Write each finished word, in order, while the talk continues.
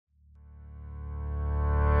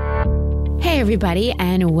Hey everybody,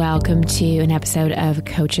 and welcome to an episode of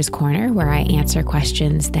Coach's Corner, where I answer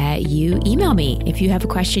questions that you email me. If you have a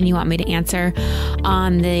question you want me to answer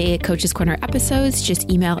on the Coach's Corner episodes, just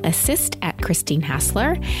email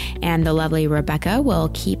assist@ChristineHassler, and the lovely Rebecca will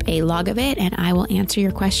keep a log of it, and I will answer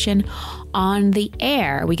your question on the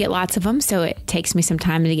air. We get lots of them, so it takes me some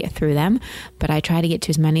time to get through them, but I try to get to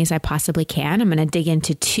as many as I possibly can. I'm going to dig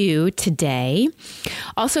into 2 today.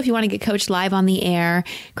 Also, if you want to get coached live on the air,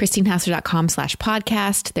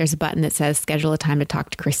 ChristineHassler.com/podcast. There's a button that says schedule a time to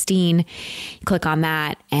talk to Christine. You click on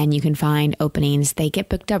that and you can find openings. They get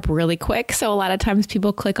booked up really quick, so a lot of times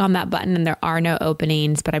people click on that button and there are no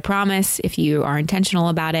openings, but I promise if you are intentional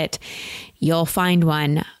about it, you'll find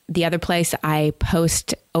one. The other place I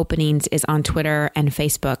post openings is on Twitter and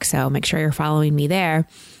Facebook, so make sure you're following me there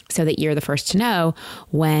so that you're the first to know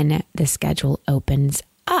when the schedule opens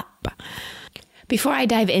up. Before I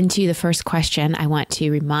dive into the first question, I want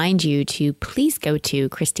to remind you to please go to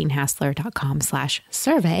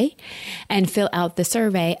ChristineHassler.com/survey and fill out the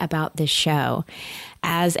survey about this show.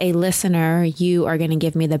 As a listener, you are going to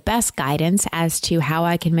give me the best guidance as to how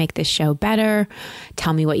I can make this show better.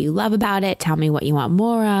 Tell me what you love about it. Tell me what you want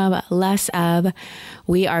more of, less of.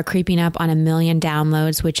 We are creeping up on 1 million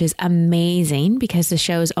downloads, which is amazing because the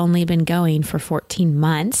show's only been going for 14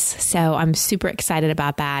 months. So I'm super excited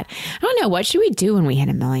about that. I don't know. What should we do when we hit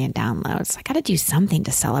 1 million downloads? I got to do something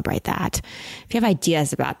to celebrate that. If you have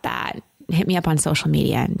ideas about that, hit me up on social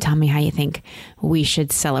media and tell me how you think we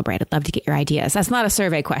should celebrate. I'd love to get your ideas. That's not a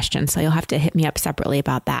survey question, so you'll have to hit me up separately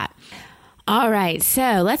about that. All right,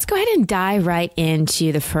 so let's go ahead and dive right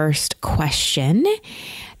into the first question.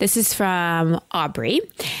 This is from Aubrey,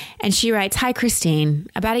 and she writes, "Hi, Christine.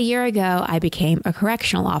 About a year ago, I became a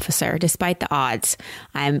correctional officer, despite the odds.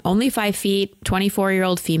 I'm only 5 feet,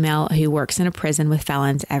 24-year-old female who works in a prison with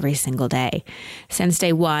felons every single day. Since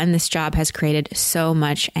day one, this job has created so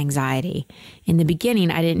much anxiety. In the beginning,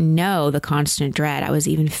 I didn't know the constant dread I was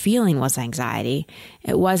even feeling was anxiety.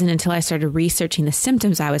 It wasn't until I started researching the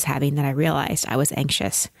symptoms I was having that I realized I was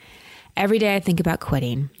anxious. Every day I think about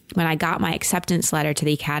quitting. When I got my acceptance letter to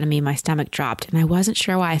the academy, my stomach dropped, and I wasn't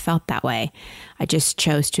sure why I felt that way. I just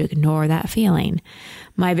chose to ignore that feeling.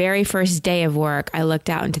 My very first day of work, I looked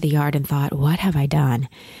out into the yard and thought, what have I done?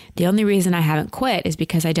 The only reason I haven't quit is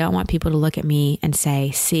because I don't want people to look at me and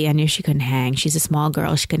say, see, I knew she couldn't hang. She's a small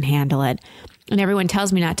girl. She couldn't handle it. And everyone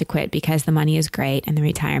tells me not to quit because the money is great and the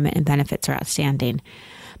retirement and benefits are outstanding.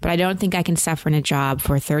 But I don't think I can suffer in a job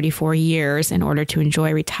for 34 years in order to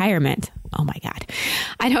enjoy retirement. Oh my God.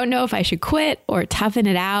 I don't know if I should quit or toughen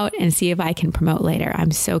it out and see if I can promote later. I'm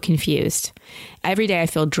so confused. Every day I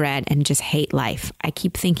feel dread and just hate life. I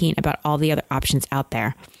keep thinking about all the other options out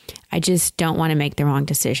there. I just don't want to make the wrong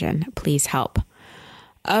decision. Please help."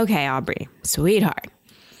 Okay, Aubrey, sweetheart.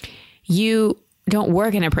 You don't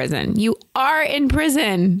work in a prison. You are in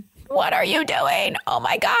prison. What are you doing? Oh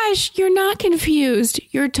my gosh, you're not confused.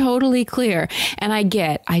 You're totally clear. And I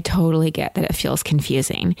totally get that it feels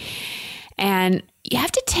confusing. And you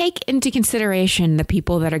have to take into consideration the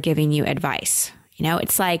people that are giving you advice. You know,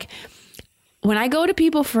 it's like when I go to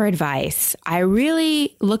people for advice, I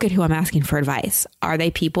really look at who I'm asking for advice. Are they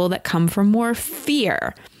people that come from more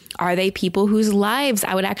fear? Are they people whose lives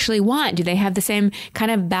I would actually want? Do they have the same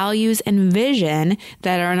kind of values and vision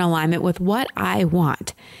that are in alignment with what I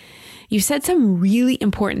want? You said some really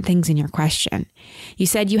important things in your question. You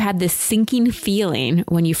said you had this sinking feeling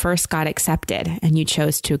when you first got accepted and you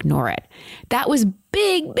chose to ignore it. That was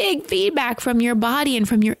big, big feedback from your body and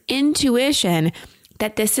from your intuition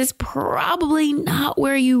that this is probably not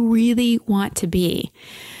where you really want to be.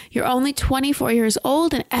 You're only 24 years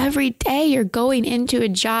old and every day you're going into a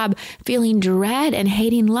job feeling dread and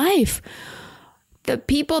hating life. The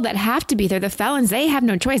people that have to be there, the felons, they have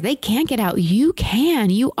no choice. They can't get out. You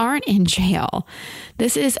can. You aren't in jail.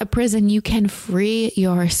 This is a prison you can free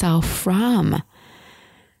yourself from.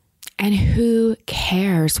 And who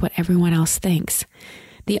cares what everyone else thinks?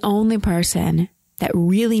 The only person that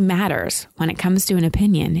really matters when it comes to an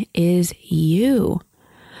opinion is you.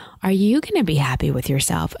 Are you going to be happy with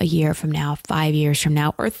yourself a year from now, 5 years from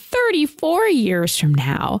now, or 34 years from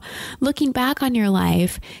now, looking back on your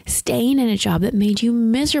life, staying in a job that made you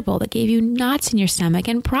miserable, that gave you knots in your stomach,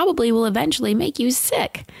 and probably will eventually make you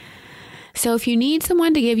sick? So if you need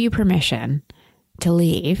someone to give you permission to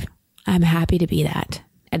leave, I'm happy to be that.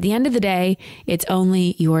 At the end of the day, it's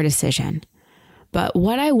only your decision. But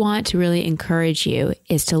what I want to really encourage you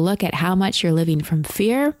is to look at how much you're living from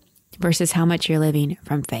fear versus how much you're living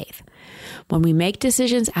from faith. When we make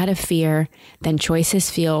decisions out of fear, then choices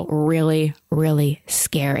feel really, really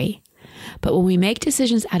scary. But when we make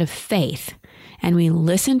decisions out of faith and we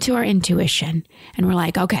listen to our intuition and we're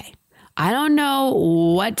like, okay, I don't know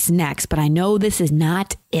what's next, but I know this is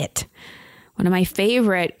not it. One of my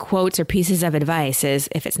favorite quotes or pieces of advice is,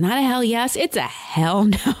 if it's not a hell yes, it's a hell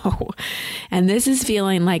no. And this is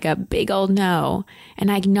feeling like a big old no.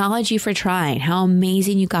 And I acknowledge you for trying, how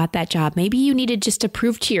amazing you got that job. Maybe you needed just to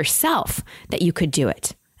prove to yourself that you could do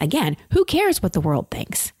it. Again, who cares what the world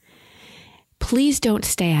thinks? Please don't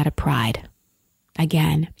stay out of pride.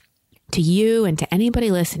 Again, to you and to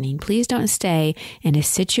anybody listening, please don't stay in a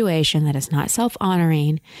situation that is not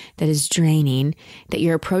self-honoring, that is draining, that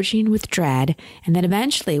you're approaching with dread, and that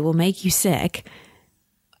eventually will make you sick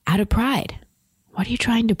out of pride. What are you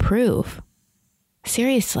trying to prove?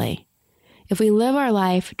 Seriously, if we live our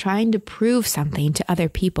life trying to prove something to other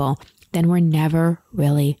people, then we're never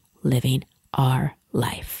really living our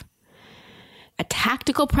life. A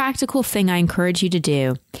tactical, practical thing I encourage you to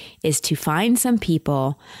do is to find some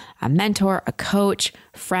people, a mentor, a coach,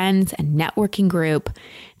 friends, a networking group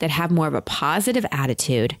that have more of a positive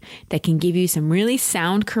attitude, that can give you some really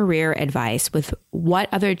sound career advice with what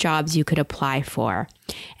other jobs you could apply for.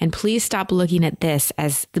 And please stop looking at this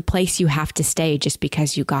as the place you have to stay just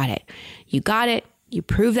because you got it. You got it. You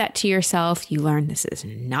prove that to yourself. You learn this is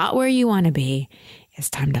not where you want to be. It's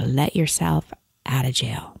time to let yourself out of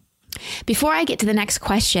jail. Before I get to the next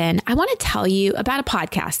question, I want to tell you about a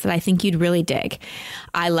podcast that I think you'd really dig.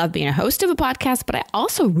 I love being a host of a podcast, but I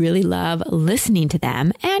also really love listening to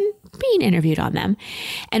them and being interviewed on them.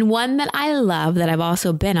 And one that I love that I've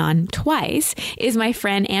also been on twice is my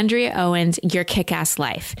friend Andrea Owen's Your Kick-Ass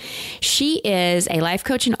Life. She is a life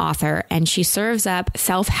coach and author, and she serves up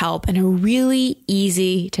self-help in a really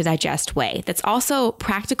easy to digest way that's also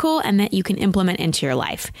practical and that you can implement into your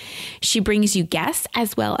life. She brings you guests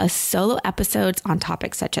as well as solo episodes on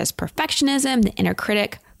topics such as perfectionism, the inner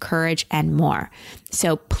critic, courage, and more.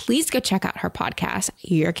 So please go check out her podcast,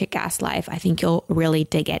 Your Kick-Ass Life. I think you'll really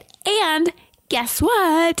dig it. And guess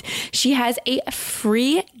what? She has a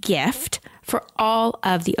free gift for all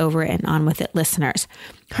of the Over and On With It listeners.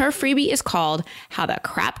 Her freebie is called How the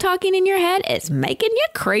Crap Talking in Your Head is Making You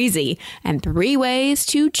Crazy and 3 Ways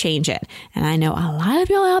to Change It. And I know a lot of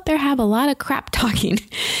y'all out there have a lot of crap talking.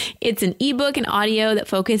 It's an ebook and audio that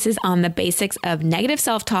focuses on the basics of negative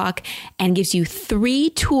self-talk and gives you 3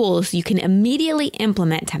 tools you can immediately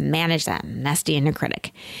implement to manage that nasty inner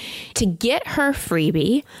critic. To get her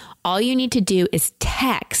freebie, all you need to do is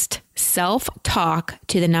text self-talk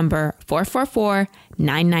to the number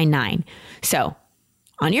 444-999. So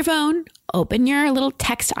on your phone, open your little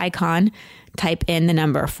text icon, type in the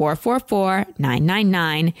number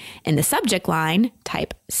 444-999. In the subject line,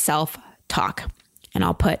 type self-talk. And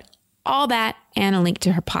I'll put all that and a link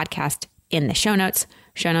to her podcast in the show notes.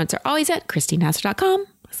 Show notes are always at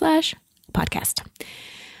christinehassler.com/podcast.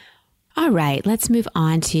 All right, let's move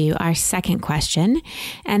on to our second question.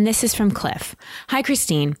 And this is from Cliff. Hi,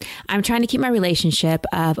 Christine. I'm trying to keep my relationship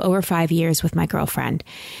of over 5 years with my girlfriend.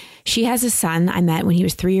 She has a son I met when he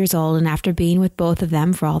was 3 years old, and after being with both of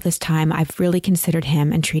them for all this time, I've really considered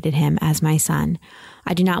him and treated him as my son.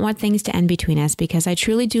 I do not want things to end between us because I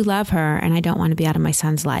truly do love her and I don't want to be out of my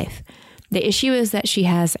son's life. The issue is that she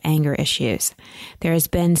has anger issues. There has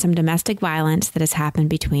been some domestic violence that has happened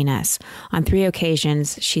between us. On 3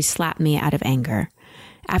 occasions, she slapped me out of anger.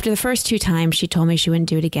 After the first 2 times, she told me she wouldn't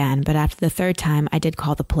do it again, but after the 3rd time, I did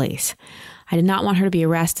call the police. I did not want her to be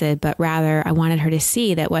arrested, but rather I wanted her to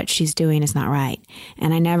see that what she's doing is not right,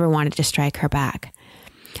 and I never wanted to strike her back.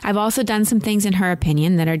 I've also done some things in her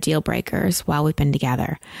opinion that are deal breakers while we've been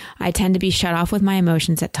together. I tend to be shut off with my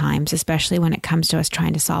emotions at times, especially when it comes to us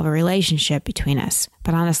trying to solve a relationship between us.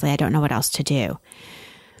 But honestly, I don't know what else to do.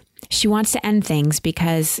 She wants to end things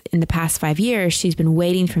because in the past 5 years, she's been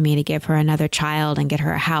waiting for me to give her another child and get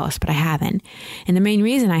her a house, but I haven't. And the main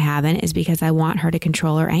reason I haven't is because I want her to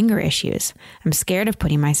control her anger issues. I'm scared of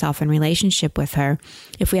putting myself in relationship with her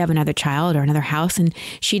if we have another child or another house and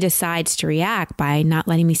she decides to react by not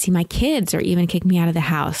letting me see my kids or even kick me out of the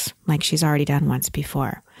house like she's already done once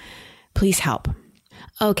before. Please help.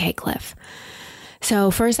 Okay, Cliff.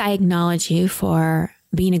 So first, I acknowledge you for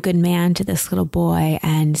being a good man to this little boy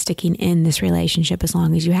and sticking in this relationship as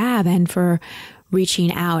long as you have, and for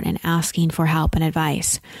reaching out and asking for help and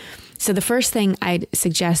advice. So the first thing I'd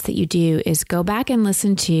suggest that you do is go back and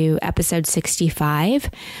listen to episode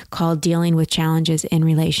 65 called Dealing with Challenges in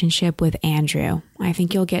Relationship with Andrew. I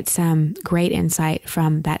think you'll get some great insight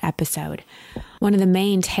from that episode. One of the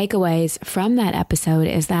main takeaways from that episode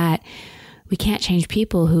is that we can't change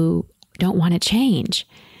people who don't want to change.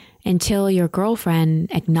 Until your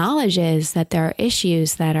girlfriend acknowledges that there are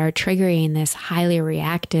issues that are triggering this highly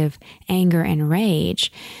reactive anger and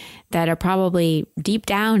rage, that are probably deep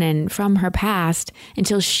down and from her past,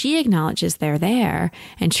 until she acknowledges they're there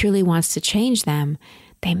and truly wants to change them,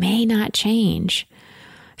 they may not change.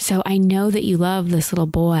 So I know that you love this little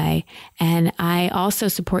boy, and I also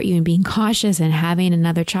support you in being cautious and having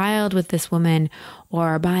another child with this woman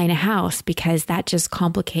or buying a house, because that just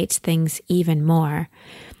complicates things even more.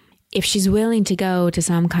 If she's willing to go to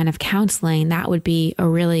some kind of counseling, that would be a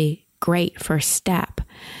really great first step.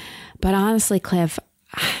 But honestly, Cliff,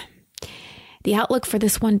 the outlook for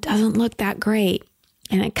this one doesn't look that great.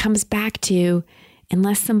 And it comes back to,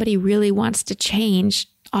 unless somebody really wants to change,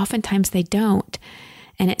 oftentimes they don't.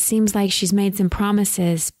 And it seems like she's made some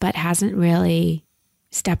promises, but hasn't really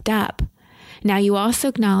stepped up. Now, you also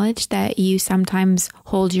acknowledge that you sometimes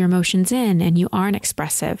hold your emotions in and you aren't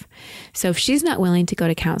expressive. So if she's not willing to go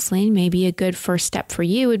to counseling, maybe a good first step for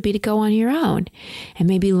you would be to go on your own and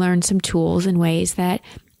maybe learn some tools and ways that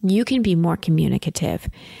you can be more communicative.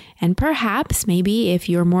 And perhaps maybe if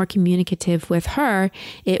you're more communicative with her,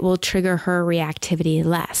 it will trigger her reactivity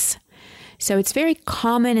less. So it's very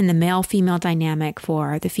common in the male-female dynamic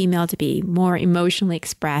for the female to be more emotionally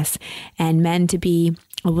expressed and men to be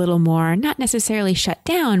a little more, not necessarily shut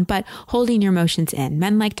down, but holding your emotions in.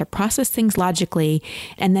 Men like to process things logically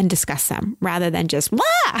and then discuss them rather than just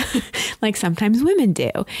blah, like sometimes women do.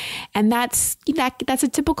 And that's a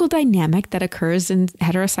typical dynamic that occurs in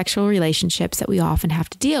heterosexual relationships that we often have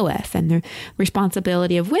to deal with. And the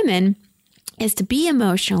responsibility of women is to be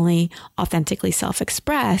emotionally, authentically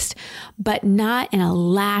self-expressed, but not in a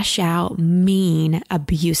lash out, mean,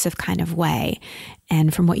 abusive kind of way.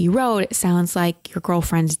 And from what you wrote, it sounds like your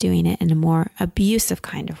girlfriend's doing it in a more abusive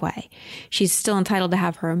kind of way. She's still entitled to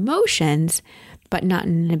have her emotions, but not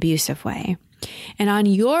in an abusive way. And on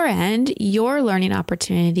your end, your learning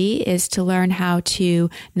opportunity is to learn how to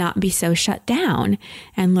not be so shut down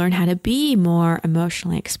and learn how to be more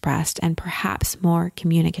emotionally expressed and perhaps more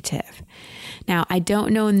communicative. Now, I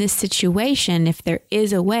don't know in this situation if there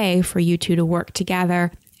is a way for you two to work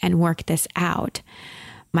together and work this out.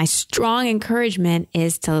 My strong encouragement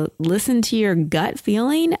is to listen to your gut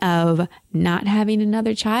feeling of not having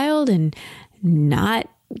another child and not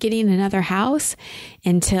getting another house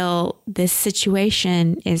until this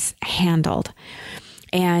situation is handled.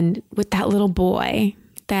 And with that little boy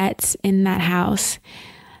that's in that house,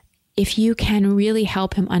 if you can really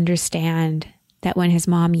help him understand that when his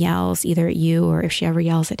mom yells either at you or if she ever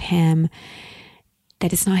yells at him,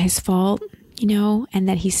 that it's not his fault, and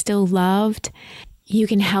that he's still loved, you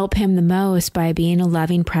can help him the most by being a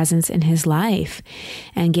loving presence in his life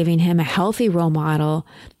and giving him a healthy role model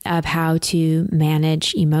of how to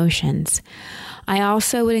manage emotions. I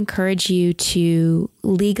also would encourage you to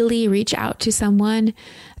legally reach out to someone,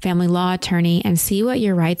 a family law attorney, and see what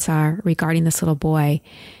your rights are regarding this little boy.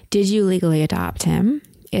 Did you legally adopt him?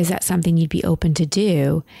 Is that something you'd be open to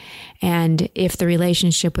do? And if the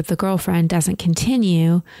relationship with the girlfriend doesn't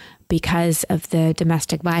continue because of the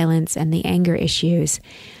domestic violence and the anger issues,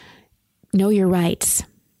 know your rights.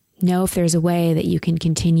 Know if there's a way that you can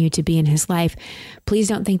continue to be in his life. Please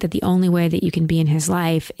don't think that the only way that you can be in his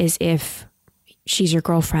life is if she's your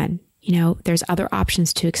girlfriend. There's other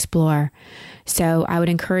options to explore. So I would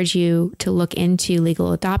encourage you to look into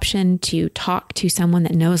legal adoption, to talk to someone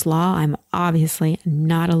that knows law. I'm obviously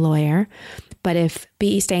not a lawyer, but if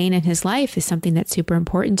staying in his life is something that's super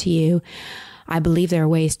important to you, I believe there are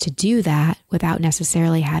ways to do that without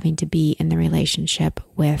necessarily having to be in the relationship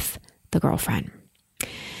with the girlfriend.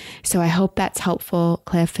 So I hope that's helpful,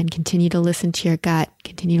 Cliff, and continue to listen to your gut,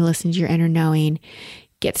 continue to listen to your inner knowing,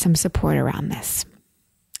 get some support around this.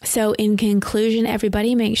 So in conclusion,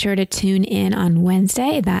 everybody, make sure to tune in on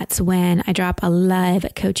Wednesday. That's when I drop a live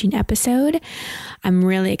coaching episode. I'm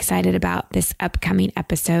really excited about this upcoming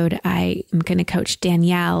episode. I am going to coach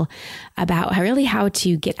Danielle about how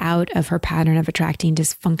to get out of her pattern of attracting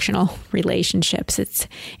dysfunctional relationships. It's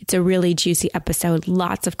a really juicy episode,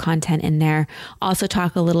 lots of content in there. Also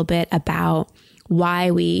talk a little bit about why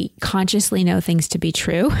we consciously know things to be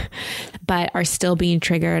true, but are still being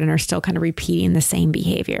triggered and are still kind of repeating the same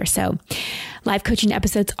behavior. So live coaching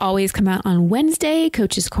episodes always come out on Wednesday.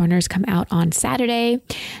 Coaches Corners come out on Saturday.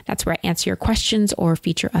 That's where I answer your questions or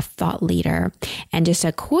feature a thought leader. And just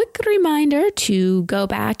a quick reminder to go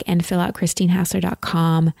back and fill out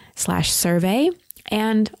christinehassler.com/survey.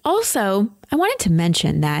 And also, I wanted to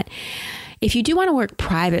mention that if you do want to work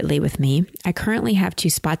privately with me, I currently have 2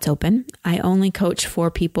 spots open. I only coach 4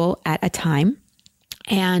 people at a time,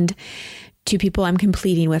 and 2 people I'm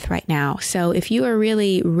completing with right now. So if you are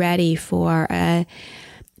really ready for a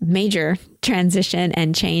major transition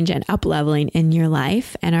and change and up-leveling in your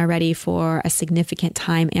life and are ready for a significant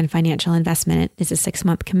time and financial investment, it's a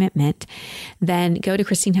 6-month commitment, then go to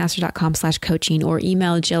christinehassler.com/coaching or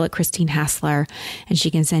email Jill at Christine Hassler and she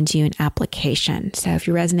can send you an application. So if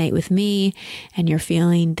you resonate with me and you're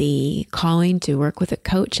feeling the calling to work with a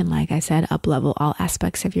coach and, like I said, up-level all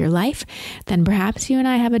aspects of your life, then perhaps you and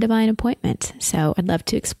I have a divine appointment. So I'd love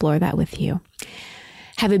to explore that with you.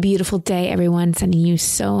 Have a beautiful day, everyone. Sending you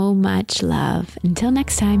so much love. Until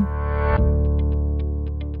next time.